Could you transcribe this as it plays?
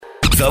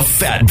The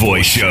Fat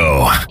Boy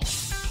Show.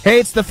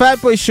 Hey, it's the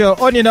Fat Boy Show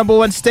on your number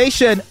one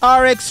station,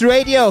 RX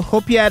Radio.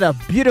 Hope you had a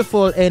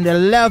beautiful and a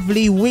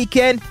lovely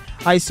weekend.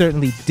 I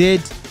certainly did,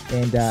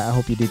 and I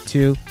hope you did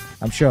too.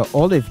 I'm sure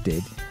Olive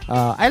did.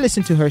 I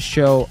listened to her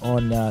show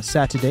on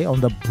Saturday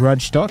on the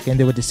Brunch Talk, and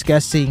they were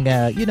discussing,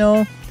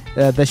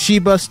 the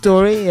Sheba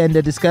story, and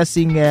they're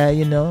discussing,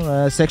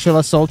 sexual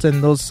assault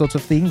and those sorts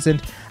of things, and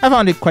I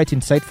found it quite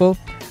insightful.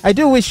 I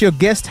do wish your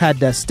guest had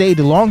stayed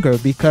longer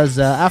because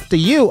after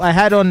you, I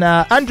had on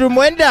Andrew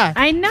Mwenda.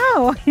 I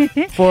know.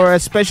 For a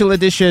special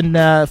edition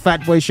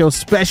Fat Boy Show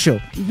special.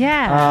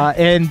 Yeah.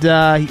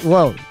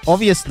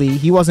 Obviously,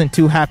 he wasn't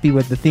too happy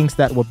with the things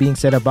that were being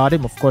said about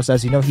him. Of course,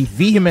 as you know, he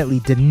vehemently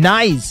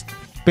denies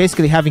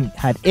basically having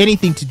had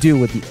anything to do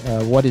with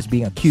what is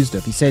being accused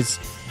of. He says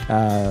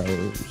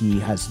he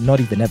has not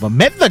even ever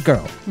met the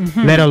girl,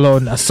 let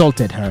alone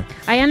assaulted her.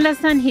 I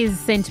understand his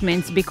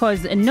sentiments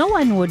because no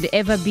one would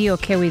ever be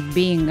okay with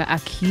being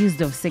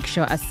accused of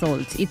sexual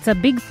assault. It's a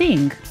big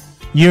thing.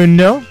 You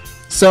know?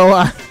 So,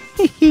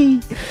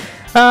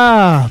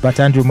 but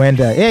Andrew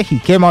Mwenda, he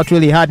came out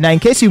really hard. Now, in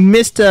case you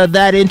missed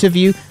that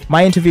interview,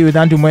 my interview with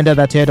Andrew Mwenda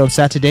that aired on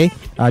Saturday,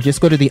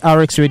 just go to the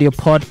RX Radio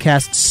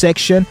podcast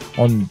section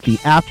on the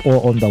app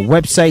or on the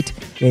website,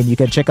 and you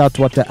can check out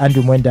what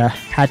Andrew Mwenda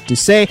had to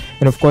say.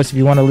 And of course, if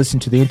you want to listen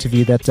to the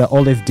interview that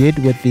Olive did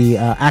with the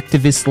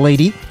activist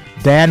lady,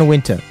 Diane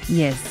Winter.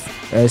 Yes.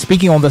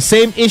 Speaking on the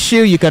same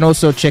issue, you can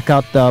also check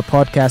out the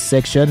podcast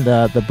section.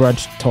 The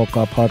Brunch Talk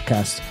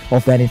podcast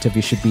of that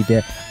interview should be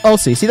there.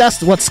 Also, you see,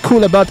 that's what's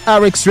cool about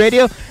RX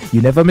Radio.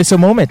 You never miss a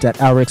moment at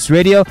RX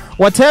Radio.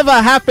 Whatever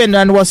happened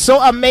and was so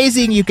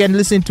amazing, you can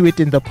listen to it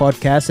in the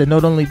podcast. And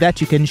not only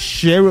that, you can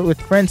share it with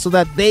friends so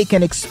that they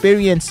can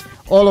experience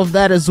all of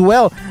that as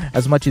well.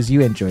 As much as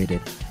you enjoyed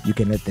it, you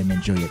can let them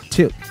enjoy it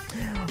too.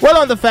 Well,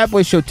 on the Fat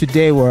Boy Show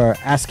today, we're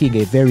asking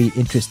a very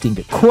interesting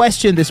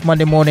question this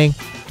Monday morning.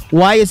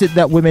 Why is it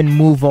that women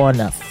move on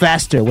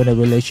faster when a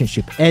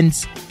relationship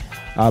ends?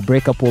 A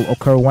breakup will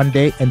occur one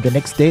day, and the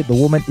next day, the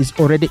woman is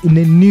already in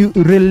a new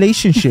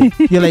relationship.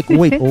 You're like,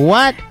 wait,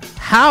 what?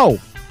 How?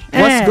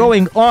 What's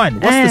going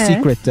on? What's the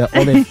secret,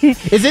 Olive?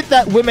 Is it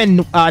that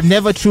women are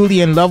never truly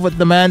in love with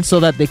the man so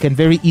that they can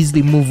very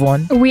easily move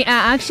on? We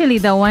are actually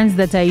the ones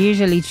that are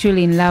usually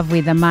truly in love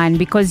with a man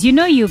because,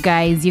 you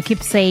guys, you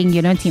keep saying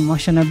you're not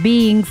emotional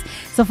beings.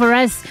 So for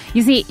us,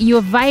 you see,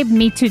 you vibe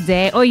me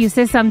today or you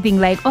say something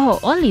like, oh,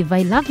 Olive,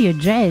 I love your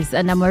dress.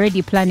 And I'm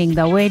already planning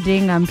the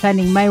wedding. I'm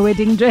planning my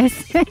wedding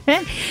dress.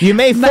 You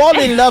may fall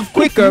in love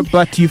quicker,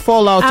 but you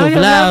fall out of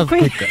love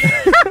quicker.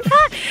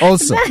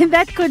 Also.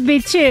 That could be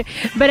true.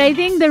 But I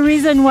think the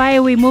reason why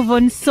we move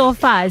on so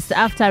fast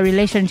after a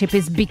relationship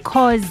is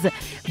because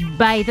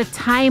by the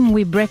time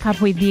we break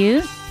up with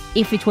you,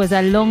 if it was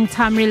a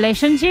long-term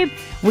relationship,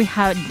 we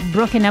had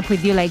broken up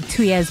with you like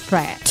 2 years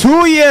prior.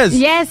 2 years?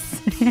 Yes.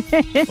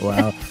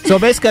 Wow. So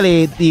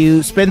basically,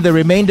 you spend the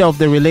remainder of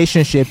the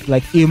relationship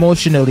like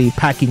emotionally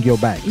packing your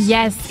bags.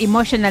 Yes,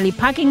 emotionally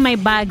packing my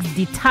bags,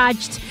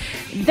 detached.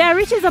 There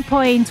reaches a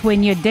point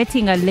when you're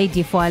dating a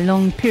lady for a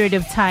long period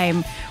of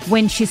time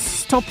when she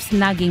stops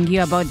nagging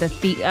you about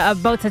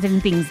about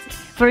certain things.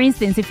 For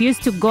instance, if you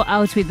used to go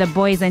out with the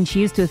boys and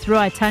she used to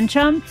throw a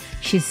tantrum,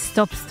 she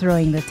stops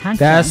throwing the tantrum.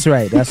 That's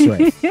right.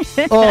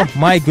 Oh,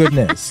 my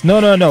goodness.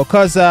 No.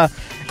 Because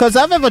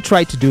I've ever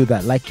tried to do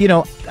that. Like,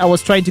 I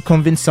was trying to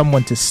convince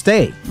someone to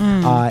stay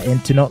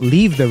and to not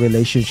leave the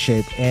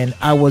relationship. And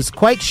I was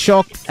quite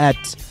shocked at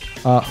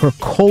her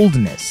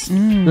coldness.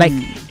 Like,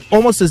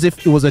 almost as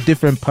if it was a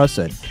different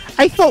person.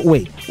 I thought,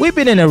 wait, we've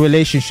been in a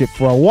relationship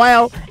for a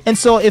while. And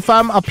so if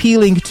I'm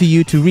appealing to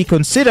you to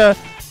reconsider,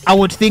 I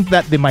would think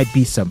that there might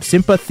be some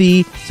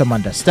sympathy, some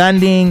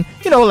understanding,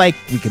 like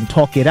we can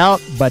talk it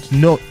out. But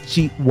no,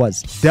 she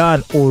was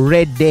done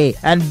already.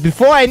 And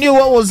before I knew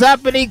what was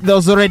happening, there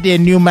was already a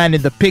new man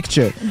in the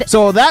picture.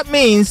 So that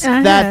means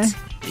that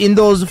in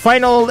those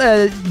final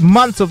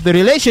months of the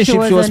relationship,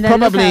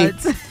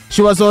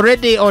 she was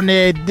already on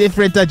a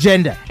different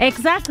agenda.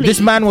 Exactly.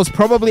 This man was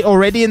probably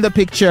already in the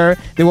picture.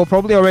 They were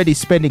probably already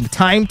spending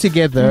time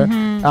together.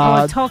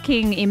 Or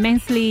talking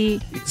immensely.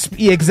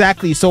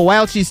 Exactly. So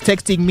while she's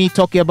texting me,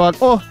 talking about,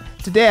 oh,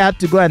 today I had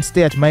to go and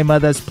stay at my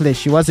mother's place.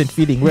 She wasn't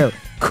feeling well.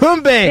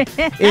 Kumbe,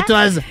 it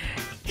was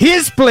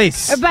his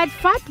place. But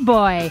Fat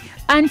Boy,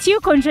 aren't you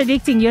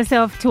contradicting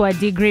yourself to a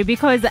degree?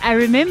 Because I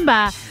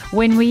remember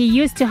when we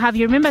used to have,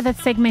 you remember that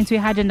segment we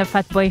had on the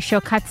Fat Boy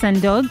Show, Cats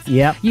and Dogs?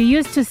 Yeah. You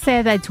used to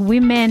say that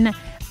women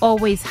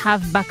always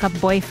have backup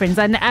boyfriends.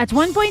 And at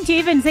one point you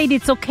even said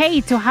it's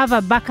okay to have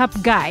a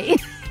backup guy.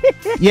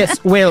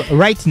 Yes, well,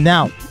 right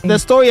now, the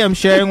story I'm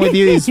sharing with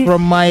you is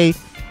from my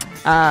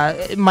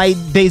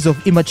days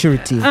of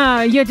immaturity.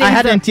 I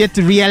hadn't yet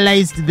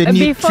realized the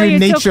true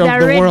nature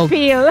of the world.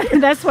 Pill.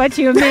 That's what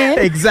you meant.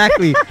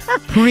 Exactly.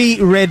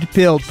 Pre-red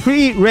pill.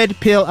 Pre-red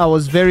pill, I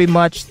was very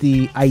much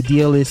the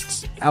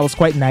idealist. I was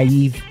quite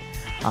naive.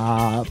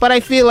 But I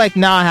feel like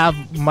now I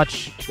have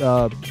much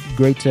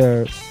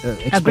greater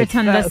a greater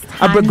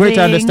understanding. a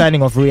greater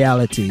understanding of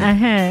reality.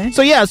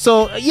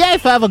 So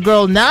if I have a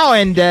girl now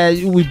and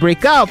we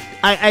break up,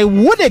 I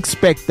would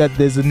expect that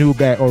there's a new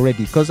guy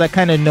already, because I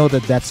kind of know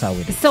that that's how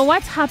it is. So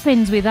what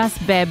happens with us,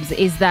 babes,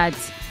 is that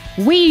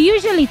we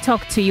usually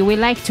talk to you. We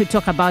like to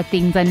talk about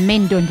things, and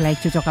men don't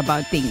like to talk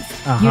about things.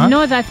 You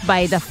know that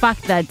by the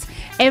fact that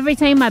every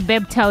time a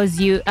babe tells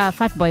you,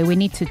 fat boy, we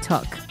need to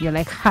talk, you're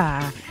like,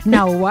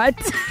 now what?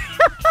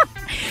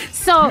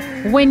 So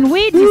when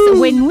we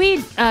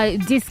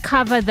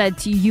discover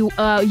that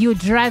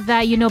you'd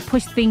rather,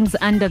 push things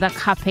under the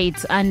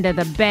carpet, under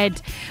the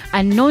bed,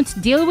 and not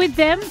deal with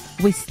them,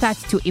 we start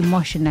to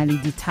emotionally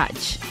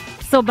detach.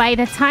 So by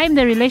the time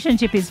the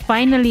relationship is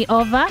finally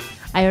over,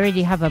 I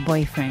already have a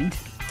boyfriend.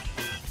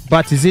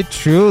 But is it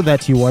true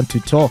that you want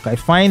to talk? I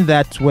find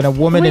that when a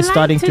woman is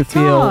starting to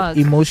feel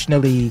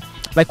emotionally,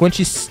 like when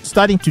she's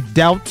starting to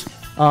doubt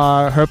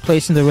her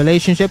place in the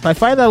relationship, I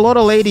find that a lot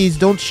of ladies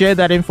don't share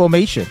that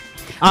information.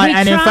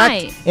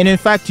 In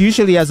fact,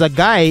 usually as a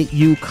guy,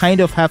 you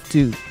kind of have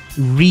to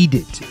read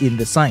it in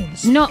the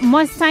signs. No,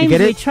 most times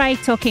we try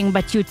talking,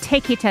 but you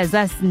take it as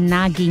us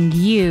nagging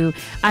you,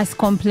 as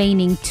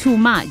complaining too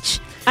much.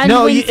 And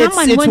no,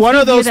 it's one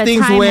of those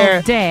things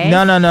where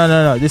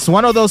no. It's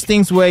one of those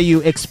things where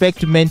you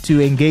expect men to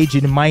engage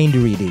in mind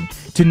reading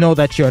to know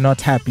that you're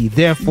not happy.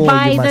 Therefore,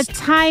 by the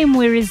time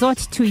we resort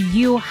to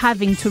you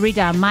having to read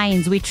our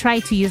minds, we try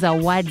to use our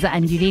words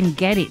and you didn't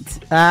get it.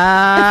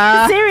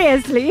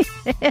 Seriously.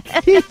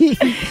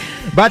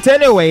 But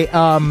anyway,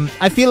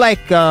 I feel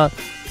like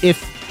if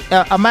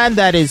a man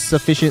that is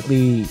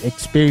sufficiently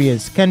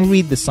experienced can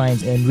read the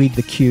signs and read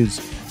the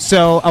cues.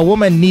 So a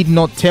woman need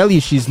not tell you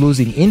she's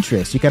losing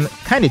interest. You can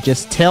kind of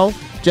just tell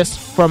just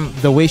from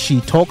the way she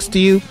talks to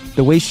you,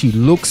 the way she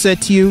looks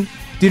at you.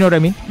 Do you know what I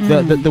mean?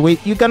 The way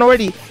you can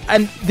already,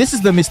 and this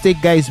is the mistake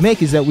guys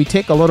make, is that we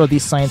take a lot of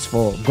these signs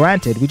for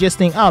granted. We just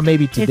think,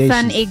 maybe today it's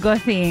an ego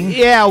thing.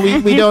 Yeah,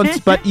 we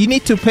don't. But you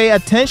need to pay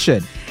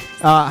attention.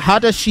 How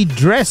does she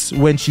dress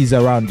when she's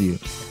around you?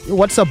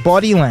 What's her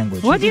body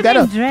language? What do you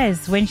mean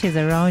dress when she's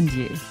around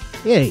you?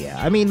 Yeah.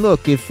 I mean,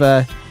 look, if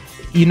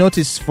you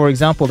notice, for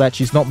example, that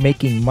she's not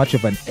making much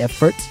of an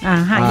effort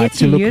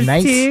to look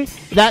nice,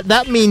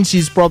 that means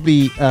she's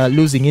probably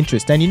losing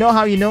interest. And you know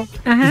how you know?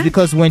 It's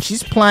because when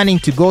she's planning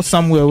to go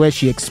somewhere where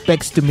she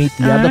expects to meet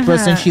the other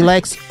person she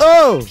likes,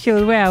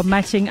 she'll wear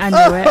matching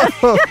underwear.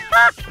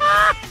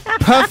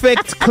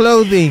 Perfect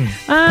clothing,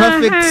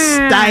 perfect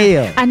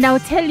style. And I'll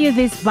tell you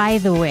this, by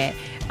the way.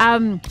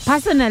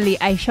 Personally,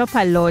 I shop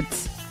a lot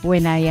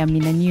when I am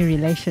in a new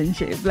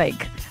relationship.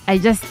 Like, I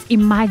just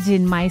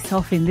imagine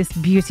myself in this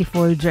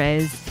beautiful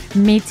dress,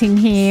 meeting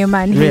him,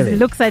 and he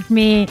looks at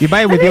me. You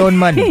buy it with your own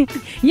money?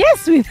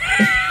 Yes, with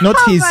not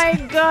his. Oh my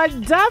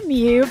God, damn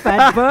you,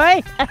 bad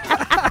boy.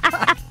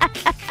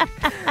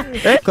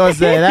 Because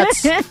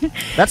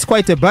that's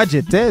quite a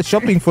budget,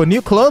 shopping for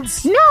new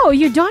clothes. No,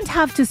 you don't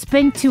have to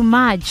spend too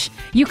much.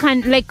 You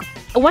can,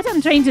 what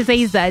I'm trying to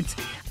say is that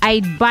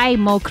I buy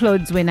more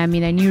clothes when I'm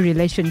in a new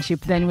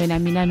relationship than when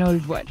I'm in an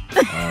old one.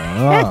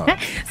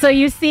 So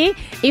you see,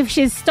 if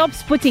she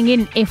stops putting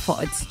in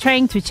efforts,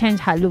 trying to change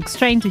her looks,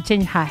 trying to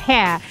change her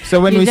hair. So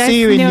when we see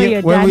you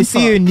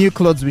in new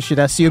clothes, we should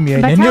assume you're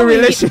in a new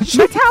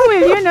relationship. But how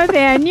will you know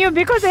they are new?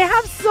 Because they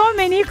have so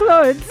many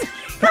clothes.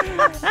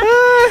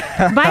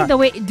 By the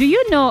way, do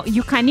you know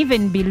you can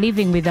even be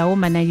living with a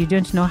woman and you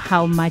don't know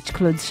how much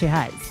clothes she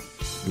has?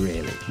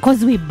 Really?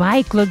 Because we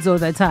buy clothes all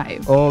the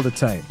time. All the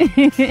time.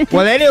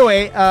 Well,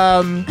 anyway,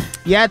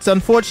 it's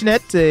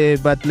unfortunate,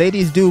 but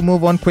ladies do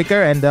move on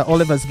quicker, and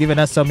Oliver's given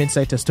us some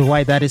insight as to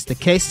why that is the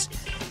case.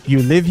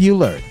 You live, you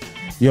learn.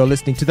 You're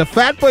listening to The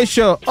Fat Boy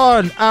Show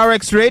on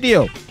RX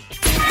Radio.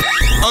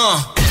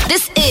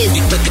 This is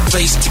the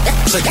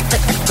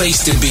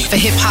place to be for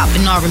hip-hop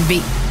and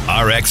R&B.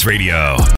 RX Radio.